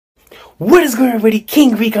What is going on, everybody?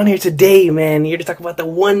 King Greek on here today, man. Here to talk about the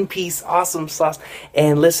One Piece awesome sauce.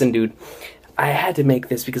 And listen, dude, I had to make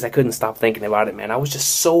this because I couldn't stop thinking about it, man. I was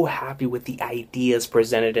just so happy with the ideas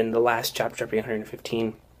presented in the last chapter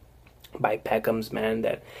 115 by Peckham's, man,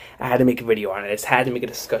 that I had to make a video on it. I just had to make a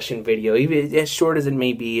discussion video, even as short as it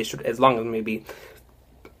may be, as long as it may be.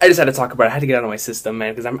 I just had to talk about it. I had to get it out of my system,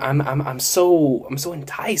 man, because I'm so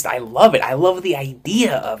enticed. I love it. I love the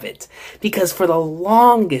idea of it. Because for the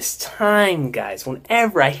longest time, guys,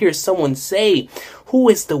 whenever I hear someone say, "Who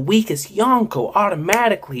is the weakest Yonkou?"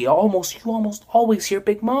 automatically, you almost always hear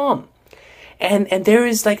Big Mom. And there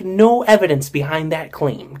is like no evidence behind that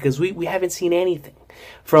claim, because we haven't seen anything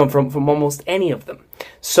from almost any of them.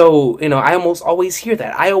 So, you know, I almost always hear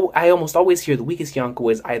that. I almost always hear the weakest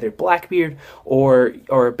Yonkou is either Blackbeard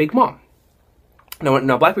or Big Mom.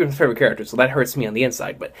 No, Blackbeard's my favorite character, so that hurts me on the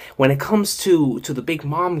inside. But when it comes to the Big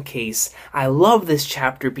Mom case, I love this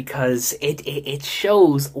chapter because it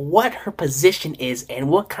shows what her position is and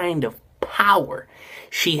what kind of power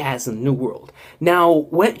she has in the New World. Now,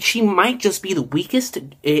 she might just be the weakest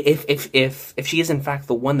if she is in fact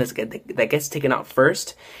the one that gets taken out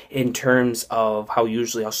first, in terms of how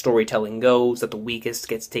storytelling goes, that the weakest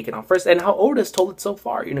gets taken out first, and how Oda's told it so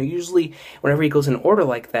far. You know, usually whenever he goes in order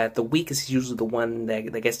like that, the weakest is usually the one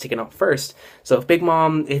that gets taken out first. So if Big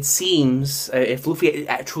Mom, it seems, if Luffy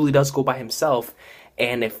truly does go by himself,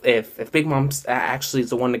 and if Big Mom actually is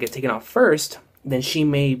the one that gets taken out first, then she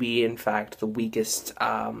may be, in fact, the weakest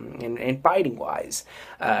in fighting-wise.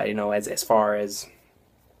 You know, as far as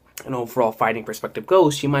an overall fighting perspective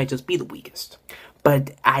goes, she might just be the weakest.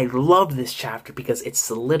 But I love this chapter because it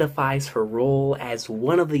solidifies her role as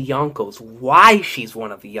one of the Yonkous, why she's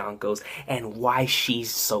one of the Yonkous, and why she's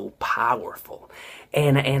so powerful.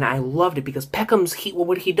 And I loved it because Peckham's,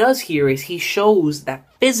 what he does here is he shows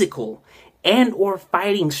that physical and or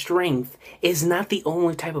fighting strength is not the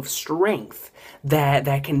only type of strength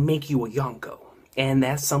that can make you a Yonkou. And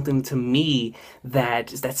that's something to me that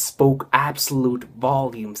spoke absolute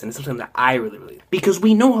volumes, and it's something that I really because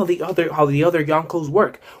we know how the other Yonkous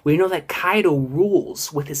work. We know that Kaido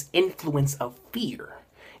rules with his influence of fear.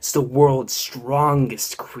 It's the world's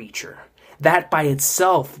strongest creature. That by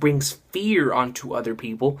itself brings fear onto other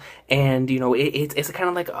people, and you know it's kind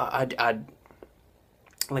of like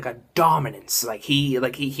a dominance. Like he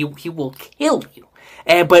will kill you.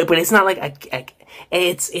 But it's not like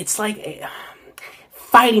it's like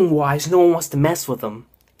fighting wise, no one wants to mess with him,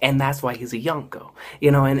 and that's why he's a Yonkou,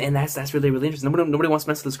 you know, and that's really interesting. Nobody wants to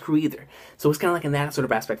mess with his crew either. So it's kind of like in that sort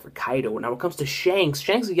of aspect for Kaido. Now, when it comes to Shanks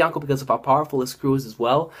is a Yonkou because of how powerful his crew is as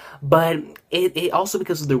well, but it also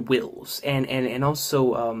because of their wills and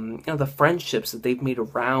also you know, the friendships that they've made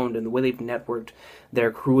around and the way they've networked their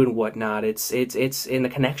crew and whatnot. It's in the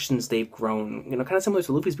connections they've grown, you know, kind of similar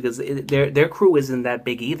to Luffy's, because their crew isn't that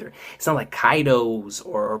big either. It's not like Kaido's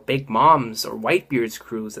or Big Mom's or Whitebeard's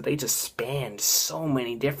crews that they just spanned so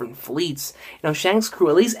many different fleets. You know, Shanks' crew,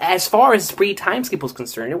 at least as far as free time skip was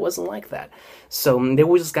concerned, it wasn't like that. So they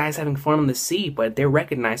were just guys having fun on the sea, but they're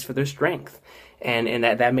recognized for their strength. And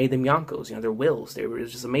that made them Yonkous, you know, their wills. It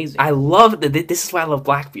was just amazing. I love that. This is why I love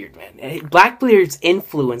Blackbeard, man. Blackbeard's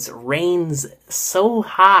influence reigns so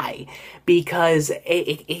high because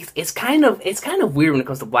it's kind of weird when it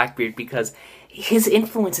comes to Blackbeard, because his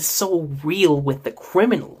influence is so real with the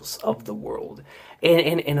criminals of the world,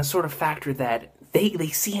 and a sort of factor that they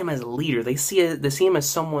see him as a leader. They see him as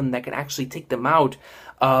someone that can actually take them out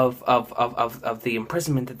of the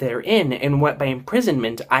imprisonment that they're in. And what by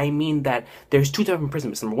imprisonment, I mean that there's two types of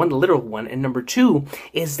imprisonments. Number one, the literal one, and number two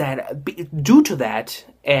is that due to that,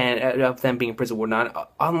 and of them being in prison or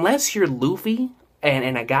not, unless you're Luffy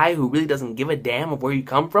and a guy who really doesn't give a damn of where you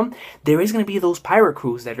come from, there is going to be those pirate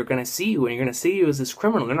crews that are going to see you, and you're going to see you as this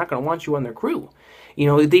criminal. They're not going to want you on their crew. You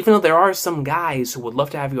know, even though there are some guys who would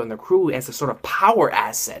love to have you on their crew as a sort of power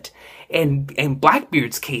asset, and in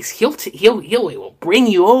Blackbeard's case, he'll bring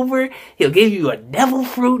you over. He'll give you a devil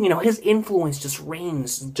fruit. You know, his influence just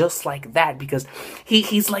reigns just like that, because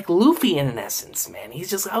he's like Luffy in an essence, man.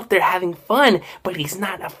 He's just out there having fun, but he's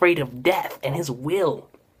not afraid of death, and his will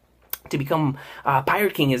to become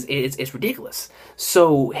Pirate King is ridiculous.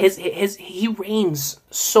 So he reigns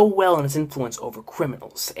so well in his influence over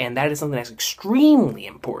criminals, and that is something that's extremely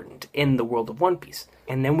important in the world of One Piece.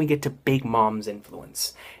 And then we get to Big Mom's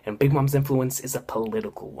influence, and Big Mom's influence is a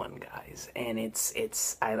political one, guys, and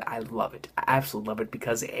I love it. I absolutely love it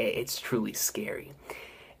because it's truly scary,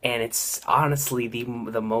 and it's honestly the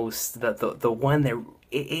one that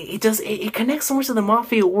it connects so much to the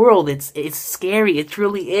Mafia world. It's scary. It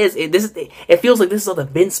truly is. It feels like this is how the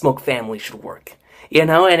Vinsmoke family should work, you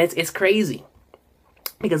know, and it's crazy.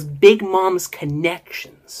 Because Big Mom's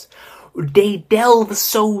connections, they delve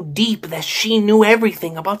so deep that she knew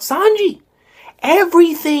everything about Sanji.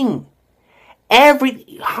 Everything.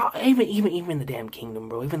 Even the damn kingdom,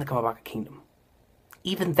 bro. Even the Kamabaka kingdom.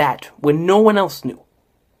 Even that, when no one else knew.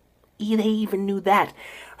 They even knew that.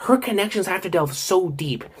 Her connections have to delve so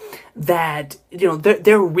deep that, you know,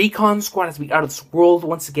 their recon squad has to be out of this world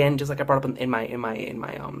once again. Just like I brought up in my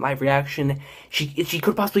live reaction, she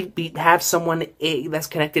could possibly have someone that's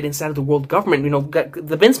connected inside of the world government. You know,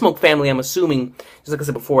 the Vinsmoke family, I'm assuming, just like I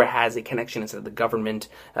said before, has a connection inside of the government.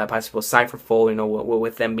 Possibly Cypherful, you know,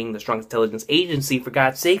 with them being the strongest intelligence agency. For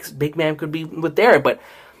God's sakes, Big Man could be with there, but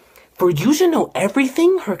for you to know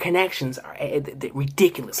everything, her connections are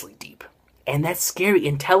ridiculously deep. And that's scary.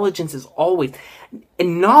 Intelligence is always...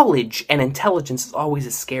 knowledge and intelligence is always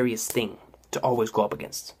the scariest thing to always go up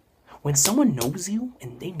against. When someone knows you,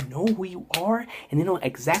 and they know who you are, and they know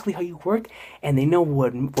exactly how you work, and they know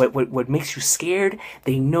what makes you scared,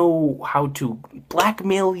 they know how to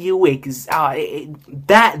blackmail you,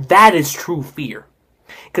 that is true fear.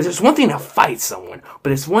 Because there's one thing to fight someone,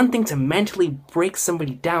 but it's one thing to mentally break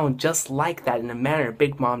somebody down just like that in the manner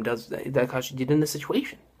Big Mom does, that how she did in this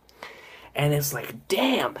situation. And it's like,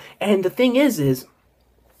 damn. And the thing is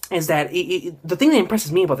that the thing that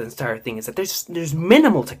impresses me about this entire thing is that there's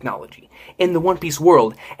minimal technology in the One Piece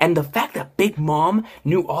world, and the fact that Big Mom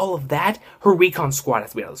knew all of that, her recon squad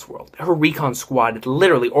has to be out of this world. Her recon squad,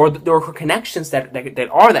 literally, or her connections that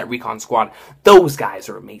are that recon squad, those guys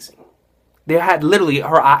are amazing. They had literally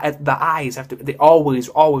the eyes have to. They always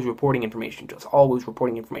reporting information to us, always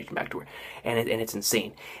reporting information back to her, and it's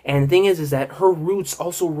insane. And the thing is that her roots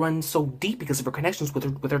also run so deep because of her connections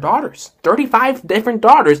with her daughters, 35 different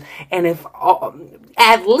daughters, and if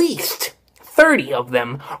at least 30 of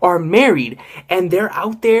them are married, and they're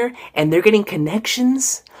out there and they're getting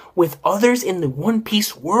connections with others in the One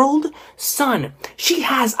Piece world, son, she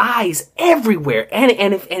has eyes everywhere.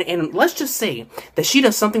 And let's just say that she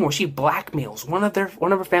does something where she blackmails one of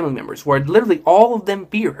her family members, where literally all of them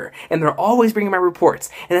fear her, and they're always bringing my reports,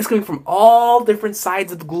 and that's coming from all different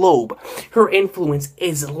sides of the globe. Her influence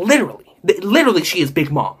is literally she is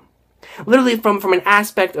Big Mom. Literally from an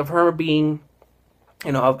aspect of her being,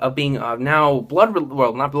 you know, of being now not blood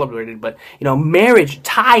related, but, you know, marriage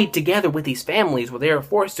tied together with these families where they are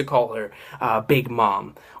forced to call her Big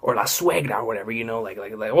Mom or La Suegra or whatever, you know, like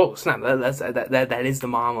oh snap, that is the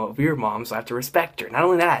mom of your mom, so I have to respect her. Not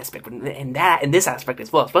only that aspect, but in this aspect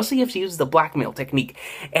as well, especially if she uses the blackmail technique,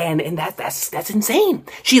 and that's insane.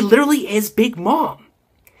 She literally is Big Mom.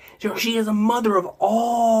 She is a mother of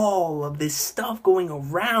all of this stuff going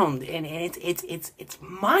around, and it's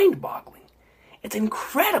mind-boggling. It's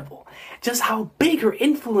incredible just how big her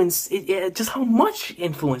influence, just how much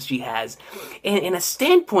influence she has, in a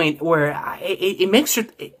standpoint where it makes her,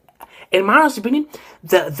 in my honest opinion,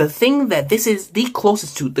 the thing that this is the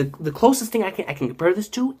closest to, the closest thing I can compare this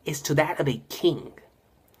to is to that of a king.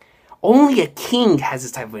 Only a king has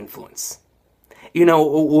this type of influence. You know,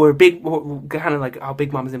 or kind of like how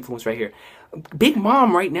Big Mom's influence right here. Big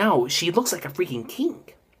Mom right now, she looks like a freaking king.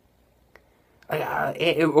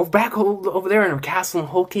 Back over there in her castle on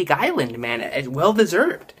Whole Cake Island, man, it's well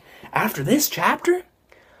deserved. After this chapter,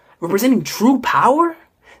 representing true power,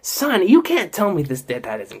 son, you can't tell me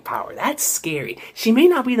that isn't power. That's scary. She may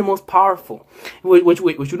not be the most powerful, which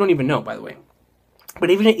we don't even know, by the way. But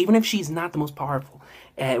even if she's not the most powerful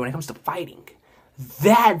when it comes to fighting,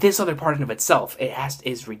 this other part of itself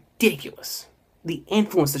is ridiculous. The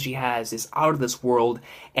influence that she has is out of this world,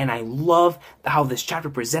 and I love how this chapter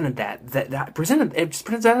presented presented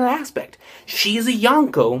that aspect. She is a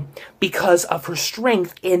Yonkou because of her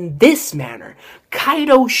strength in this manner.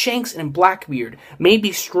 Kaido, Shanks, and Blackbeard may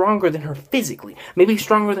be stronger than her physically, may be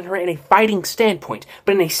stronger than her in a fighting standpoint,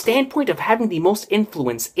 but in a standpoint of having the most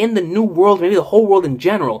influence in the new world, maybe the whole world in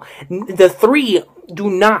general, the three do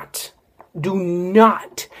not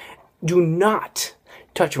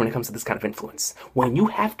touch when it comes to this kind of influence. When you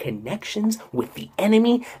have connections with the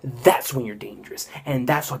enemy, that's when you're dangerous. And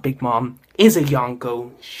that's why Big Mom is a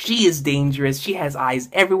Yonkou. She is dangerous. She has eyes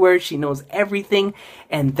everywhere. She knows everything.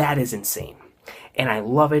 And that is insane. And I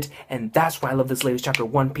love it. And that's why I love this latest chapter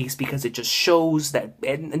of One Piece, because it just shows that,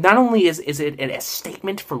 and not only is it a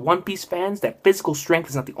statement for One Piece fans that physical strength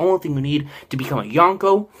is not the only thing you need to become a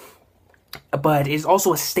Yonkou, but it's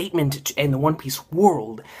also a statement in the One Piece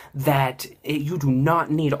world that you do not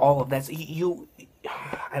need all of that.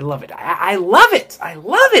 I love it. I love it. I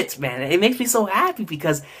love it, man. It makes me so happy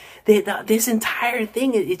because this entire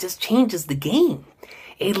thing, it just changes the game.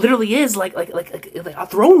 It literally is like a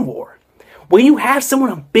throne war. When you have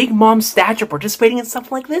someone of Big Mom's stature participating in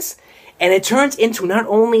something like this, And it turns into not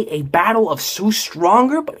only a battle of so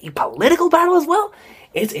stronger, but a political battle as well.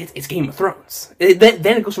 It's Game of Thrones. Then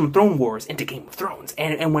it goes from Throne Wars into Game of Thrones.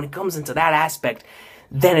 And when it comes into that aspect,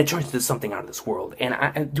 then it turns into something out of this world.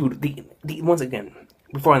 And dude, once again,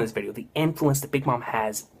 before I end this video, the influence that Big Mom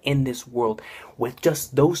has in this world with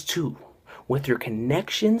just those two, with your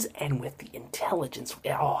connections and with the intelligence.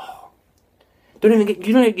 Oh, I don't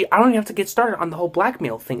even have to get started on the whole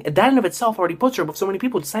blackmail thing. That in of itself already puts her above so many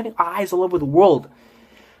people, deciding eyes all over the world.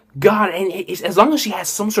 God, and as long as she has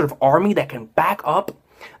some sort of army that can back up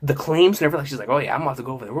the claims and everything, she's like, oh yeah, I'm about to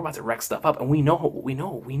go over there. We're about to wreck stuff up. And we know what we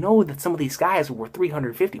know. We know that some of these guys were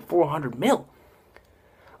 350, 400 mil.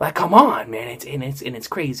 Like, come on, man. It's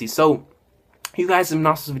crazy. So, you guys have been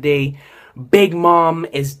awesome today. Big Mom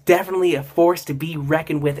is definitely a force to be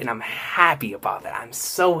reckoned with, and I'm happy about that. I'm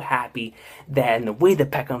so happy that in the way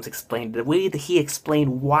that Peckham's explained, the way that he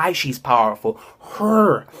explained why she's powerful,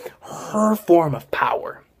 her form of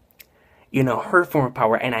power. You know, her form of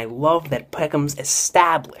power. And I love that Peckham's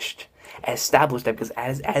established that, because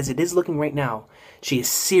as it is looking right now, she is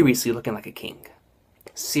seriously looking like a king.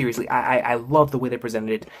 Seriously, I love the way they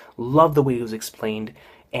presented it, love the way it was explained,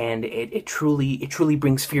 and it truly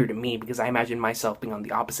brings fear to me, because I imagine myself being on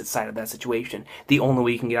the opposite side of that situation. The only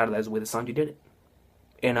way you can get out of that is the way the Sanji did it.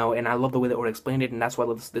 You know, and I love the way that Oda explained it, and that's why I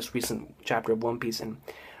love this recent chapter of One Piece, and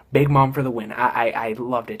Big Mom for the win. I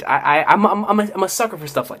loved it. I'm a sucker for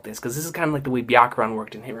stuff like this, because this is kind of like the way Byakuran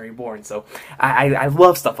worked in Hit Reborn. So I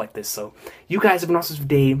love stuff like this. So you guys have been awesome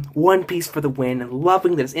today. One Piece for the win.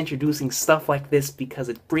 Loving that it's introducing stuff like this, because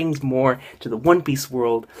it brings more to the One Piece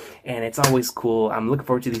world, and it's always cool. I'm looking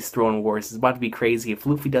forward to these Throne Wars. It's about to be crazy. If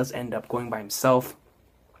Luffy does end up going by himself,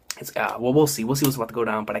 it's well, we'll see. We'll see what's about to go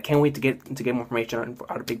down. But I can't wait to get more information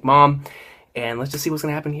out of Big Mom. And let's just see what's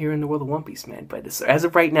going to happen here in the world of One Piece, man. But as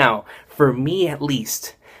of right now, for me at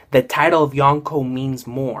least, the title of Yonkou means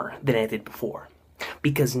more than it did before.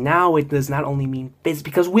 Because now it does not only mean biz,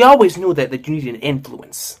 because we always knew that you needed an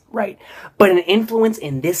influence, right? But an influence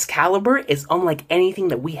in this caliber is unlike anything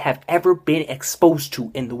that we have ever been exposed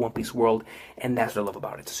to in the One Piece world. And that's what I love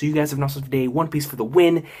about it. So you guys have an awesome day. One Piece for the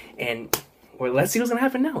win. And well, let's see what's going to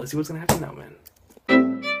happen now. Let's see what's going to happen now, man.